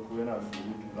ansa wani ko yana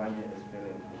surutu za mu yi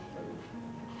experience da shi.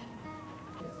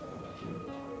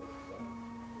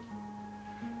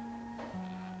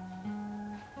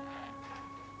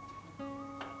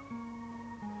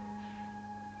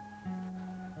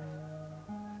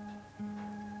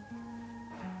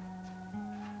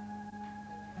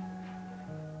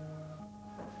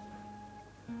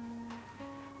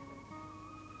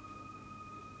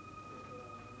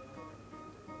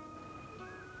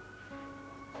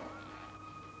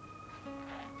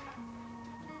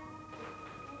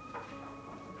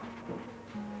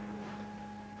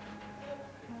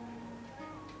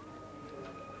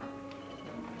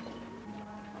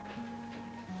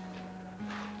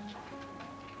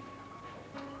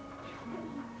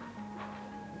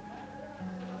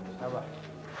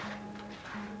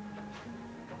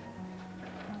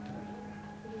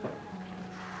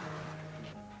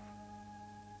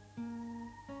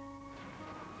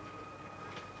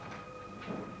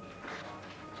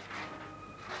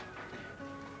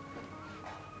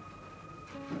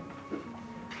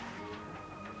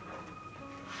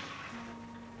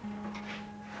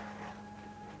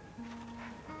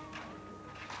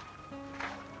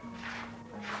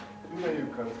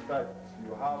 can start.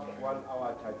 You have 1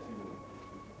 hour 30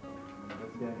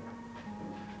 minutes.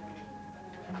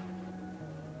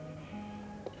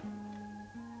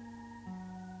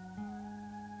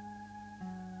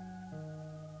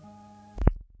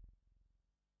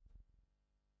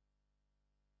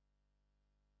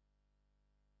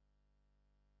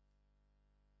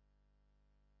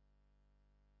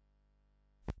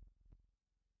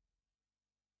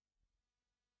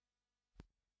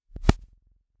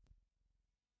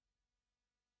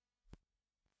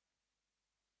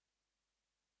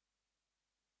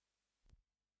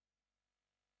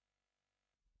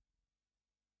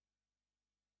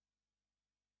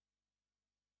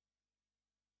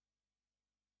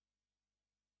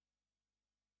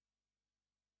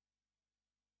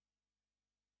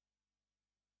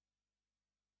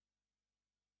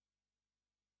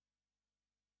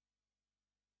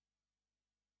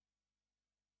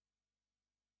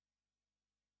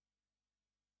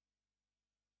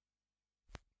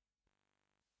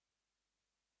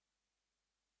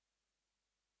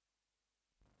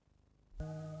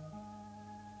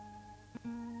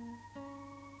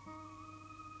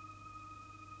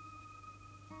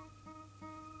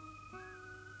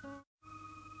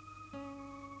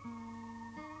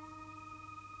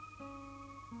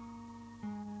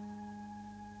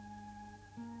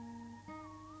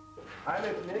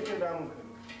 Alex, me yake damun ka?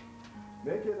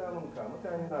 Me yake damun ka?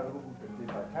 Mutane na rubuta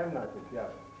tefa, time na tafiya.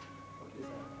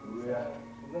 Ruya.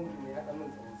 Zan ne ya ɗan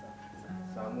min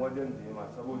samu wajen da yama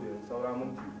saboda yin saura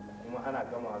minti kuma ana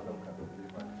gama zan ka da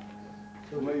tefa.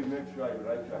 Kuma you make sure you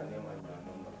write your name and your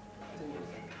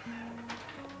number.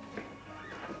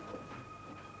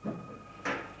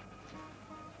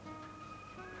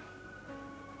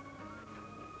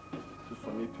 To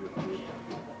submit your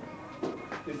paper.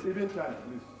 It's even time,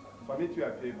 please. Submit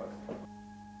your papers.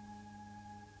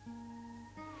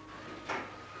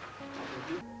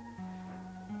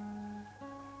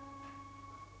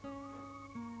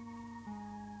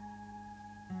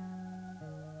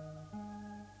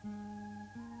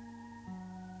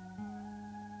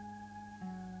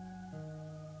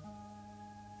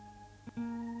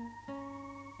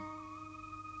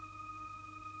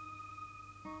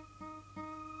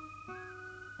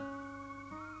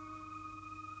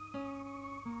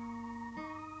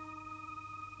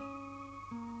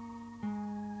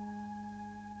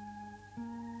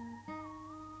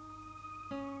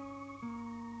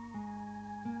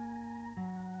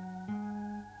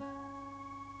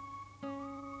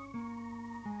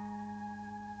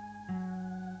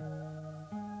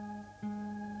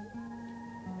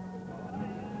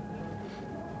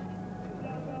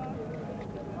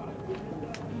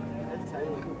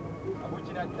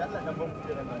 abokina da Allah dan ban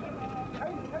kujerar nan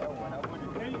kai yawa na gode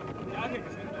kai ya aka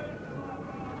kasan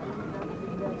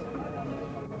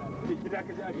ke gida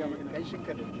ka ji a ga mai kai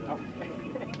shinka da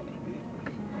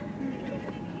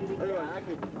aiwa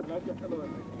aka lafiya kalwa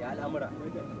ya al'amura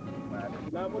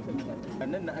na mota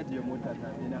sannan na ajiye mota ta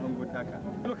sai na hango taka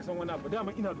kai ka san wani abu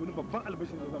dama ina da wani babban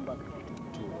albashin da zan baka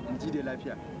to in ji dai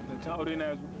lafiya zancen aure na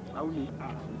yazo aure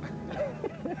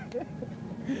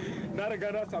na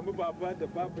riga na samu baba da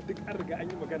baba duk an riga an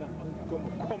yi magana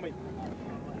komai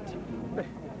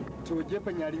to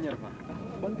gefen yarinyar fa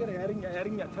bangare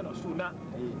yarinya tana so na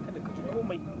kada ka ji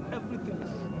komai everything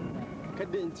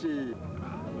kada in ce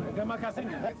ga ma ka sani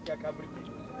gaskiya ka burge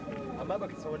amma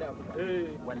baka san wani abu ba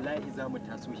wallahi za mu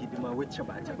taso hidima wacce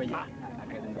ba ta bayyana a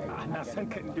garin da na san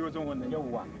ka inda wajen wannan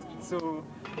yawwa so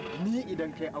ni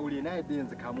idan kai aure na yadda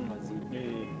yanzu kamun manzo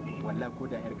wallahi ko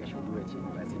da yar gashin ruwa ce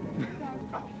ba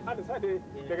sai da sade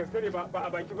da gaske ne ba a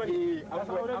baki bane an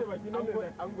go da baki nan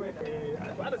an go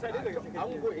ba da sade da gaske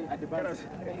an go in advance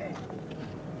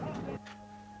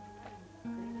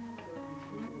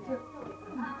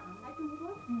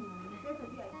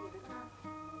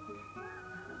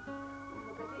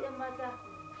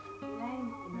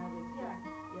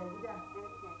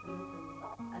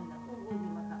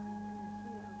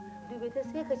ta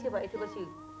sai ka ce ba ita ba ce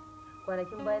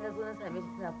kwanakin bayan na zo na same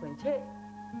ta tana kwance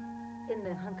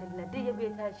inda hankali na duk ya bai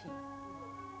tashi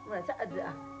muna ta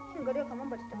addu'a shin ga dai kamar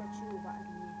ba ta taba ciwo ba a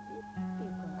duniya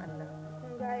ikon Allah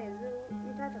kun ga yanzu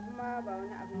in ta tafi ma ba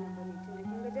wani abin nan bane tunda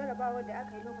kin ga jarabawar da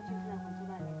aka yi lokacin tana kwance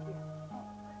ba lafiya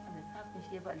Allah ta fi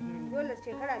shi ba alheri dole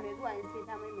shekara mai zuwa in sai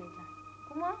ta maimaita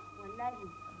kuma wallahi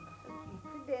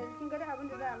duk da yanzu kin ga abin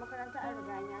da za a makaranta an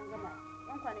riga an gama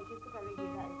yan kwanaki suka rage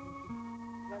za a yi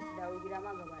za su dawo gida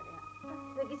ma gaba daya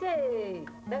da kice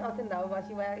dan autun dawo ba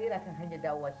shi ma yana kan hanyar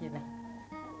dawowa kenan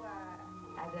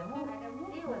Adamu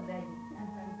wallahi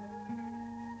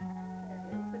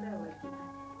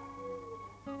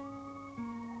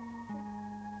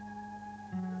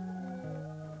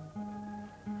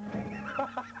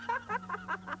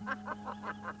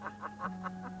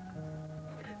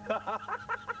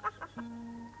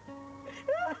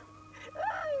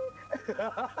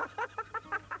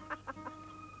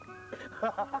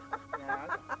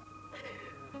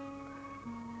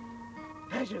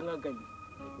tashin hankali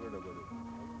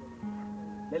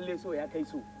lalle so ya kai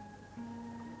so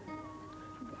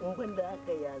in ban da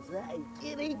haka ya za a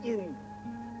yi kirin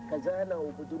ka zana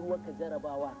wa budurwar ka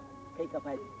jarabawa kai ka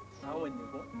faɗi Ahmad ne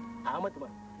ko Ahmad ba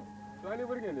to ni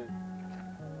burge ne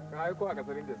ka aiko a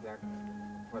kasarin da sai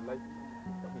wallahi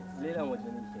lela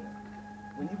wajen ne kenan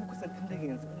wani ba kusan tun daga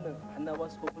yanzu nan hanna ba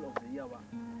su couple of the year ba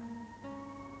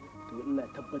to ina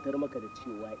tabbatar maka da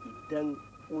cewa idan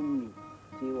ummi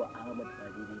ta yi wa Ahmad ba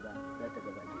daidai ba za ta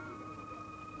gaba daidai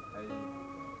ba ai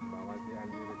ba ma sai an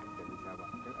je da nisa ba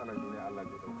tun ana duniya Allah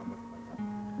bai dauka masa kansa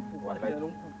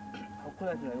wallahi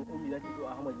kuna tunanin ummi za ta yi wa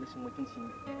Ahmad rashin mutunci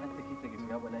har ta kai ta ga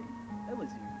shiga bala'i ai ba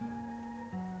zai yi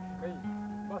kai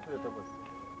ba su da tabbas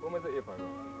komai zai iya faruwa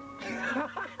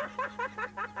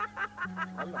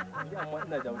Allah ni amma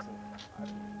ina da musu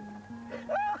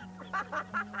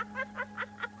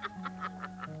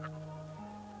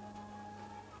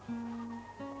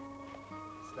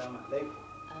Assalamu alaikum.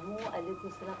 Amu alaikum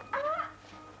salam.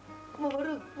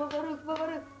 Mabaruk.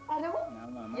 Adamu?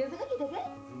 Yanzu kake tafe?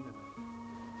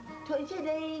 To in ce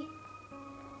dai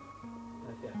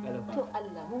to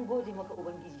Allah mun gode maka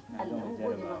Ubangiji. Allah mun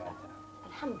gode maka.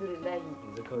 Alhamdulillah.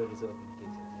 Yanzu kawai da zuwa kuke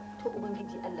ce. To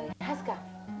Ubangiji Allah ya haska.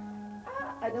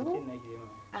 Adamu?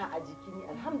 A jiki ne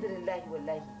alhamdulillah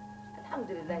wallahi.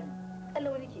 Alhamdulillah.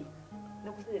 Allah nake.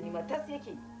 Na kusa da ni ma tas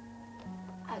yake.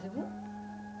 Adamu?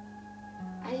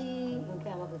 Ai in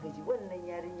ka maka gaji wannan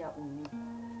yarinya Ummi.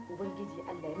 Ubangiji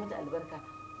Allah ya mata albarka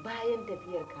bayan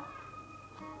tafiyarka.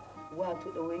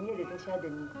 Wato ɗawainiyar da ta sha da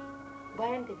ni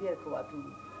bayan tafiyarka wato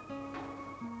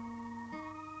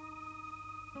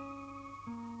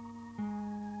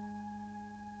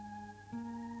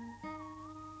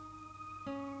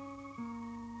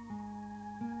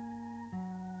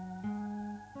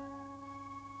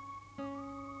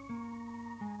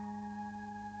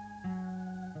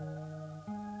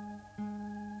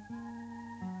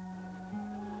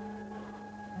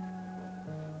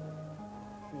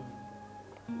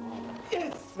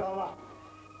Mama,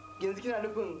 yanzu kina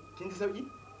nufin kin ji sauki?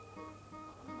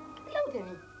 Lauta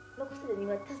ne na kusa da ni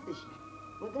ma tas da shi.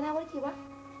 Mun gana warke ba?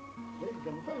 Bari ka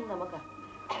gani fa ina maka.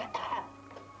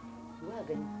 Zuwa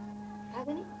gani. Ka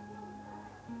gani?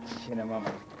 Shi na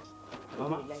mama.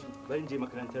 Mama, bari je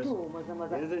makarantar su. To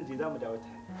maza. Yanzu zan je za mu dawo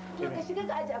tare. To ka shiga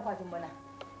ka aje akwatin mana.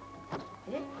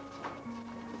 Eh?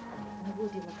 Na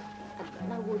gode maka. Allah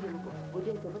na gode maka.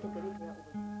 Gode ka bata kare ka ya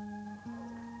ubangi.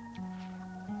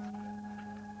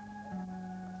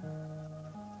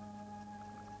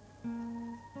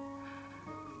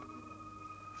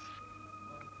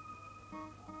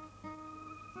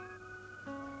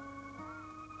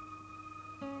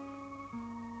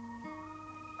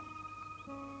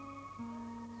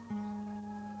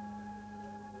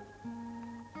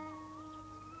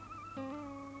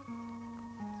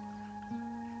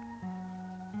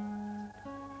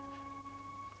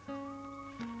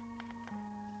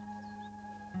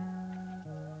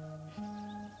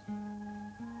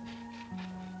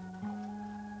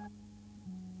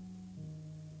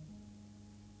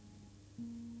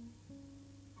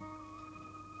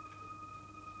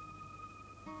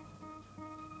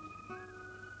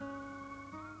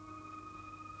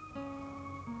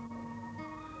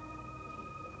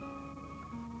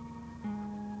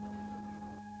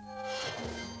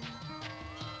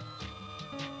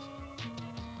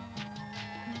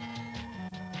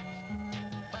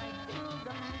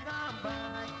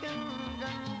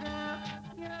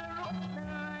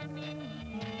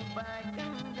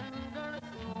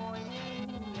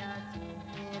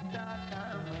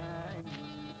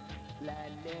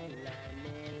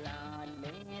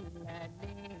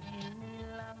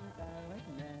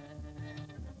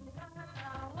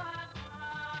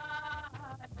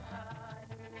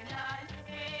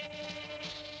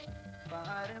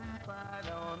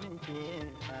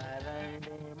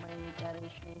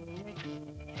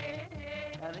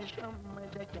 Karshen mu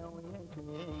da kyau yake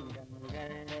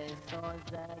gangar so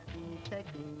zaki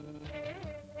take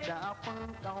da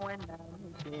kun kawana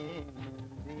muke mun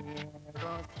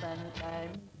zero san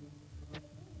ɗari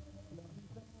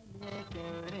yake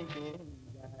rike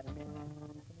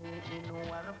gamin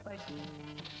inuwar fashi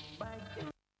bakin